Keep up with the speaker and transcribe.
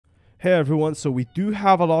Hey everyone, so we do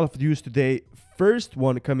have a lot of news today. First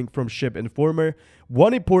one coming from Shib Informer.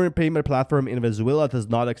 One important payment platform in Venezuela does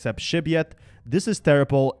not accept Shib yet. This is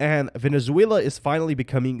terrible, and Venezuela is finally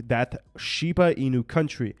becoming that Shiba Inu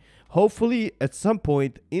country. Hopefully, at some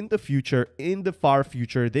point in the future, in the far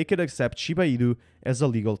future, they can accept Shiba Inu as a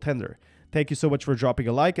legal tender. Thank you so much for dropping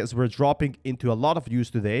a like as we're dropping into a lot of news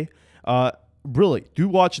today. Really, do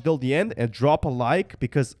watch till the end and drop a like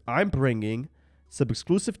because I'm bringing some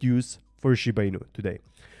exclusive news for Shiba Inu today.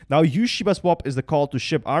 Now, use Shiba Swap is the call to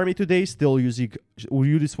Shib Army today. Still using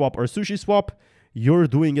Uniswap or SushiSwap, you're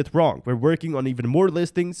doing it wrong. We're working on even more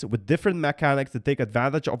listings with different mechanics that take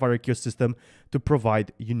advantage of our ecosystem to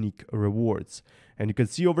provide unique rewards. And you can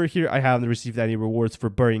see over here, I haven't received any rewards for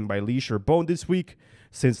burying my leash or bone this week.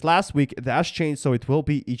 Since last week, it has changed, so it will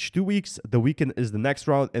be each 2 weeks. The weekend is the next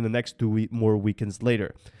round, and the next 2 more weekends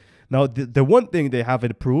later. Now, the one thing they have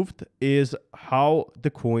improved is how the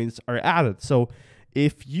coins are added. So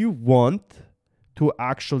if you want to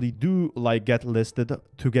actually do like get listed,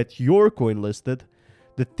 to get your coin listed,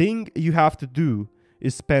 the thing you have to do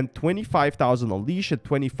is spend 25,000 on leash and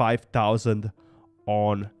 25,000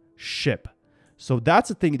 on Shib. So that's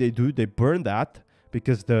the thing they do. They burn that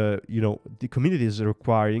because the community is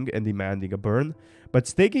requiring and demanding a burn. But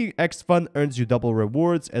staking X fund earns you double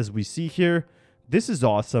rewards, as we see here. This is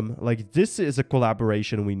awesome. Like, this is a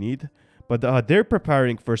collaboration we need. But they're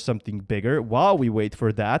preparing for something bigger while we wait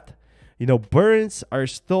for that. Burns are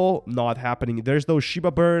still not happening. There's no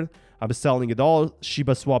Shiba burn. I'm selling it all.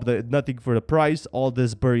 Shiba swap, nothing for the price. All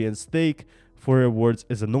this bury and stake for rewards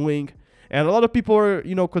is annoying. And a lot of people are,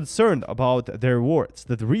 concerned about their rewards.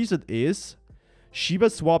 The reason is Shiba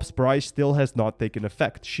swap's price still has not taken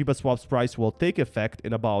effect. Shiba swap's price will take effect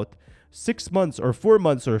in about 6 months or 4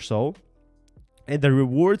 months or so. And the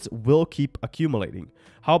rewards will keep accumulating.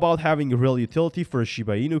 How about having a real utility for a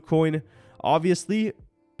Shiba Inu coin? Obviously,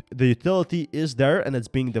 the utility is there and it's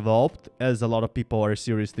being developed, as a lot of people are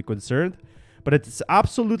seriously concerned. But it's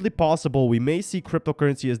absolutely possible we may see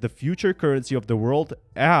cryptocurrency as the future currency of the world,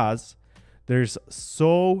 as there's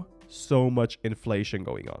so much inflation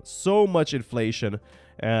going on. So much inflation.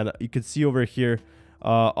 And you can see over here,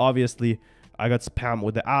 obviously, I got spam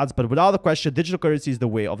with the ads, but without a question, digital currency is the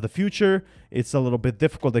way of the future. It's a little bit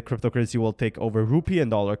difficult that cryptocurrency will take over rupee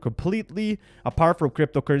and dollar completely. Apart from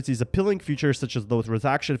cryptocurrency's appealing features such as low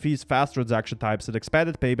transaction fees, fast transaction times, and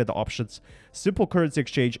expanded payment options, simple currency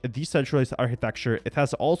exchange, and decentralized architecture, it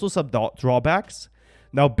has also some drawbacks.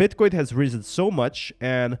 Now, Bitcoin has risen so much,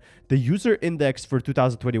 and the user index for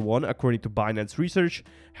 2021, according to Binance Research,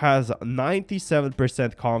 has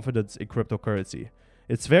 97% confidence in cryptocurrency.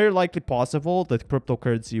 It's very likely possible that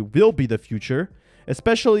cryptocurrency will be the future,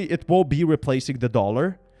 especially it won't be replacing the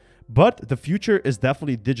dollar, but the future is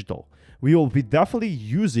definitely digital. We will be definitely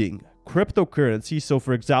using cryptocurrency. So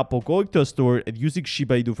for example, going to a store and using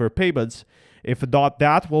Shiba Inu for payments. If not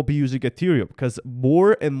that, we'll be using Ethereum because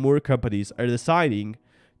more and more companies are deciding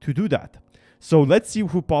to do that. So let's see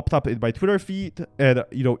who popped up in my Twitter feed. And,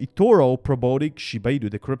 eToro promoting Shiba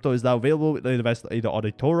Inu. The crypto is now available. Invest on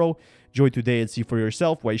eToro. Join today and see for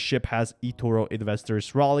yourself why Shib has eToro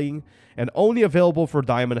investors rallying. And only available for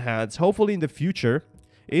diamond hands. Hopefully in the future,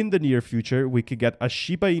 in the near future, we could get a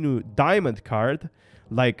Shiba Inu diamond card.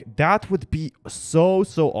 Like, that would be so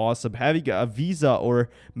awesome. Having a Visa or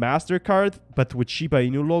MasterCard, but with Shiba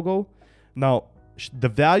Inu logo. Now, the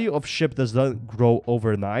value of Shib does not grow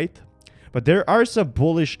overnight. But there are some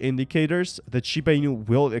bullish indicators that Shiba Inu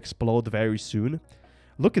will explode very soon.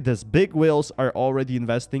 Look at this. Big whales are already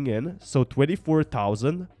investing in. So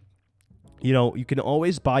 24,000. You can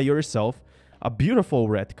always buy yourself a beautiful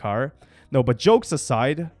red car. No, but jokes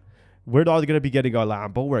aside, we're not going to be getting a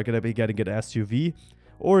Lambo. We're going to be getting an SUV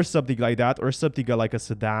or something like that, or something like a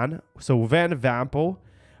sedan. So Van Vampo.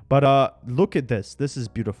 But look at this. This is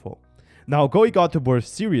beautiful. Now, going on to more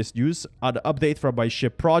serious news, an update from my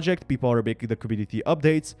Shib project. People are making the community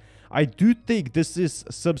updates. I do think this is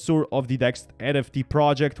some sort of the next NFT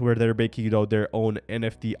project where they're making, their own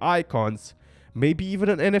NFT icons. Maybe even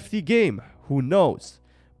an NFT game. Who knows?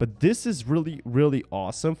 But this is really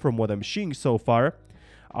awesome from what I'm seeing so far.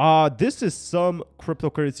 This is some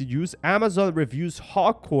cryptocurrency news. Amazon reviews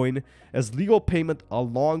Hawk coin as legal payment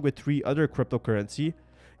along with 3 other cryptocurrency.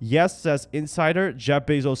 Yes, says Insider. Jeff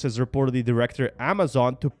Bezos has reportedly directed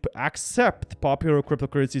Amazon to accept popular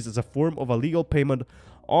cryptocurrencies as a form of a legal payment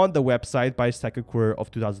on the website by second quarter of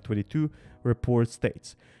 2022, report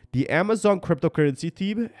states. The Amazon cryptocurrency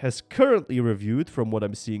team has currently reviewed, from what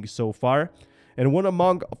I'm seeing so far, and one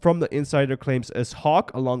among from the Insider claims is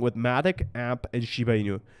Hawk along with Matic, AMP, and Shiba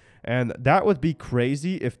Inu. And that would be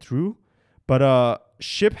crazy if true. But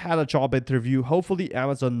Shib had a job interview. Hopefully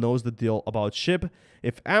Amazon knows the deal about Shib.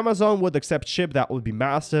 If Amazon would accept Shib, that would be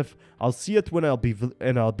massive. I'll see it when I'll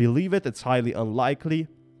believe it. It's highly unlikely.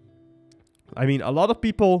 I mean, a lot of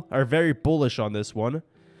people are very bullish on this one.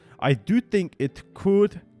 I do think it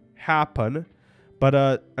could happen, but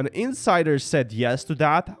an insider said yes to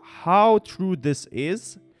that. How true this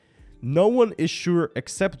is, no one is sure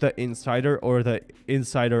except the insider or the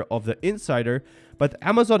insider of the insider. But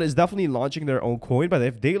Amazon is definitely launching their own coin. But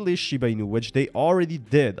if they list Shiba Inu, which they already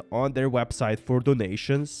did on their website for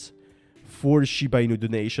donations, for Shiba Inu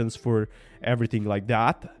donations, for everything like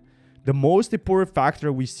that, the most important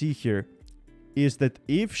factor we see here is that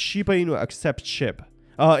if Shiba Inu accepts Shib,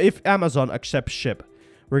 if Amazon accepts Shib,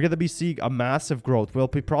 we're going to be seeing a massive growth. We'll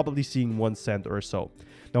be probably seeing 1 cent or so.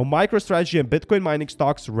 Now, MicroStrategy and Bitcoin mining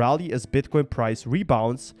stocks rally as Bitcoin price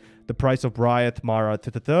rebounds. The price of Riot, Mara,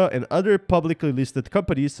 and other publicly listed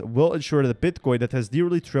companies will ensure that Bitcoin that has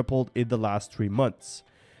nearly tripled in the last 3 months.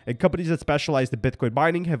 And companies that specialize in Bitcoin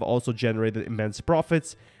mining have also generated immense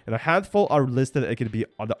profits, and a handful are listed and can be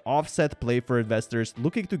on the offset play for investors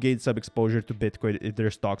looking to gain some exposure to Bitcoin in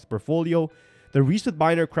their stocks portfolio. The recent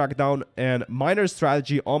miner crackdown and miner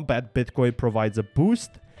strategy on Bitcoin provides a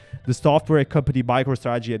boost. The software company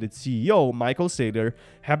MicroStrategy and its CEO, Michael Saylor,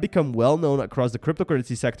 have become well known across the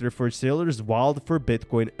cryptocurrency sector for Saylor's wild for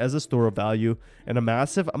Bitcoin as a store of value and a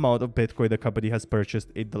massive amount of Bitcoin the company has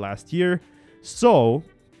purchased in the last year. So,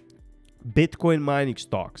 Bitcoin mining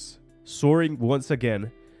stocks soaring once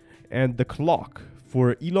again, and the clock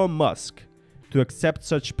for Elon Musk to accept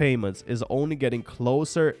such payments is only getting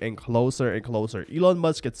closer and closer and closer. Elon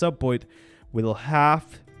Musk at some point will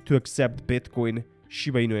have to accept Bitcoin,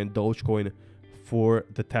 Shiba Inu, and Dogecoin for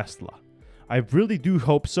the Tesla. I really do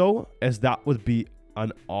hope so, as that would be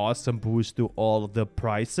an awesome boost to all of the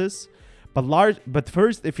prices. But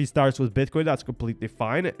first, if he starts with Bitcoin, that's completely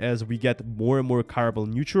fine, as we get more and more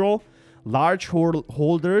carbon neutral. Large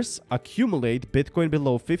holders accumulate Bitcoin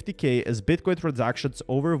below 50K as Bitcoin transactions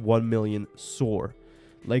over 1 million soar.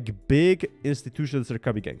 Like, big institutions are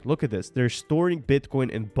coming in. Look at this. They're storing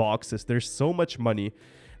Bitcoin in boxes. There's so much money.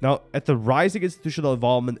 Now, at the rising institutional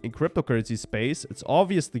involvement in cryptocurrency space, it's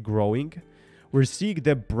obviously growing. We're seeing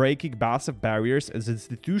them breaking massive barriers as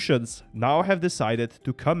institutions now have decided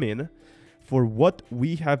to come in for what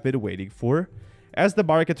we have been waiting for. As the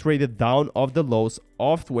market traded down off the lows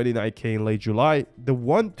of 29K in late July, the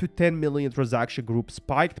 1 to 10 million transaction group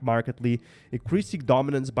spiked markedly, increasing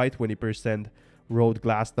dominance by 20%, wrote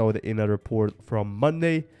Glassnode in a report from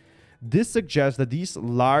Monday. This suggests that these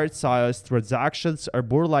large-sized transactions are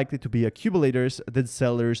more likely to be accumulators than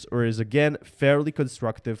sellers, or is again fairly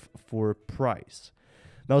constructive for price.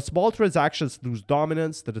 Now, small transactions lose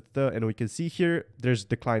dominance, and we can see here there's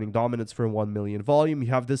declining dominance for 1 million volume. You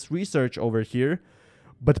have this research over here,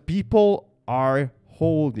 but people are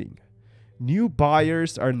holding. New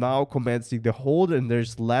buyers are now commencing the hold, and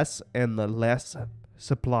there's less and less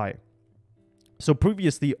supply. So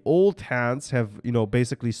previously, old hands have,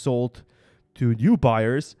 basically sold to new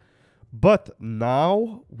buyers, but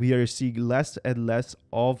now we are seeing less and less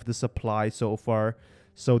of the supply so far.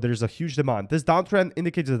 So there's a huge demand. This downtrend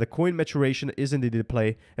indicates that the coin maturation is indeed in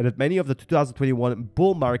play, and that many of the 2021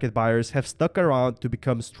 bull market buyers have stuck around to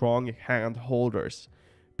become strong hand holders.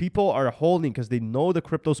 People are holding because they know the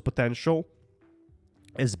crypto's potential,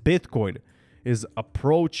 as Bitcoin is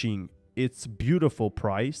approaching its beautiful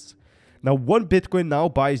price. Now, 1 Bitcoin now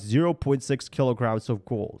buys 0.6 kilograms of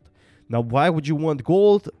gold. Now, why would you want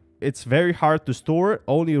gold? It's very hard to store.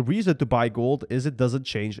 Only reason to buy gold is it doesn't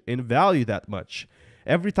change in value that much.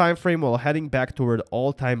 Every time frame while heading back toward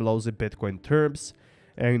all-time lows in Bitcoin terms.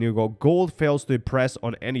 And you go, gold fails to impress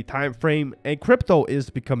on any time frame, and crypto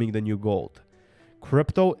is becoming the new gold.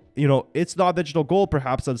 Crypto, it's not digital gold.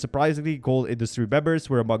 Perhaps unsurprisingly, gold industry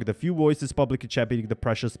members were among the few voices publicly championing the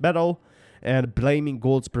precious metal and blaming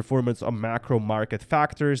gold's performance on macro market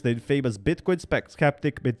factors. The famous Bitcoin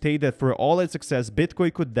skeptic maintained that for all its success,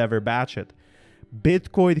 Bitcoin could never match it.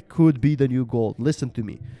 Bitcoin could be the new gold. Listen to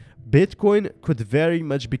me. Bitcoin could very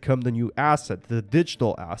much become the new asset, the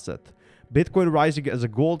digital asset. Bitcoin rising as a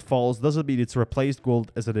gold falls doesn't mean it's replaced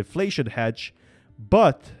gold as an inflation hedge,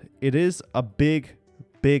 but it is a big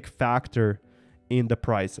factor in the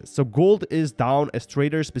prices. So gold is down as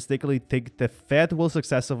traders mistakenly think the Fed will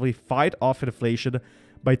successfully fight off inflation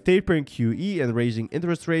by tapering QE and raising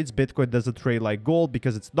interest rates. Bitcoin doesn't trade like gold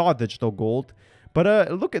because it's not digital gold.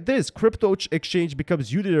 But look at this. Crypto exchange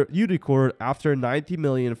becomes unicorn after 90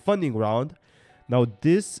 million funding round. Now,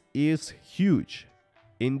 this is huge.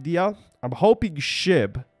 India, I'm hoping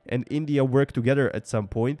Shib and India work together at some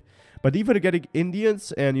point. But even getting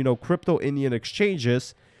Indians and, crypto Indian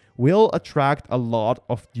exchanges will attract a lot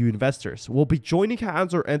of new investors. We'll be joining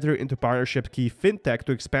hands or entering into partnership key fintech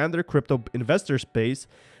to expand their crypto investor space,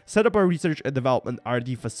 set up a research and development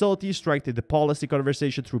R&D facility, strengthen the policy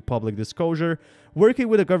conversation through public disclosure, working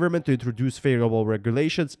with the government to introduce favorable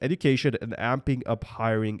regulations, education, and amping up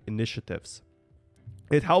hiring initiatives.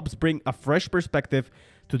 It helps bring a fresh perspective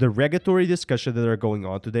to the regulatory discussion that are going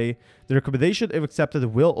on today. The recommendation, if accepted,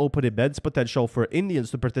 will open immense potential for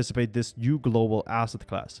Indians to participate in this new global asset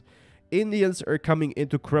class. Indians are coming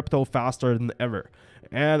into crypto faster than ever.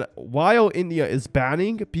 And while India is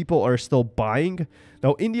banning, people are still buying.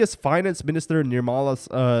 Now, India's finance minister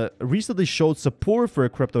Nirmala recently showed support for a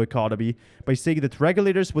crypto economy by saying that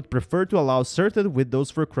regulators would prefer to allow certain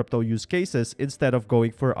windows for crypto use cases instead of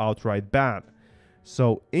going for outright ban.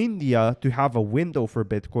 So India to have a window for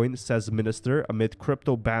Bitcoin, says minister, amid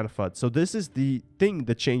crypto ban FUD. So this is the thing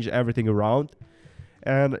that changed everything around.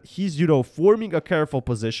 And he's, forming a careful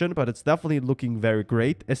position, but it's definitely looking very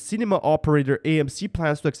great. As cinema operator AMC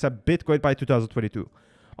plans to accept Bitcoin by 2022.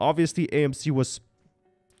 Obviously, AMC was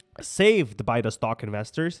saved by the stock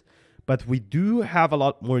investors, but we do have a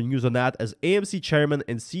lot more news on that, as AMC chairman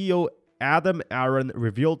and CEO Adam Aron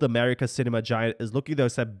revealed the American cinema giant is looking to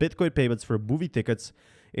accept Bitcoin payments for movie tickets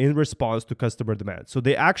in response to customer demand. So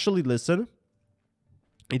they actually listen.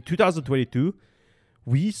 In 2022,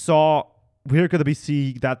 we're going to be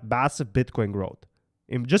seeing that massive Bitcoin growth.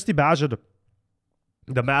 And just imagine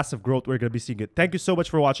the massive growth we're going to be seeing it. Thank you so much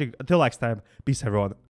for watching. Until next time, peace everyone.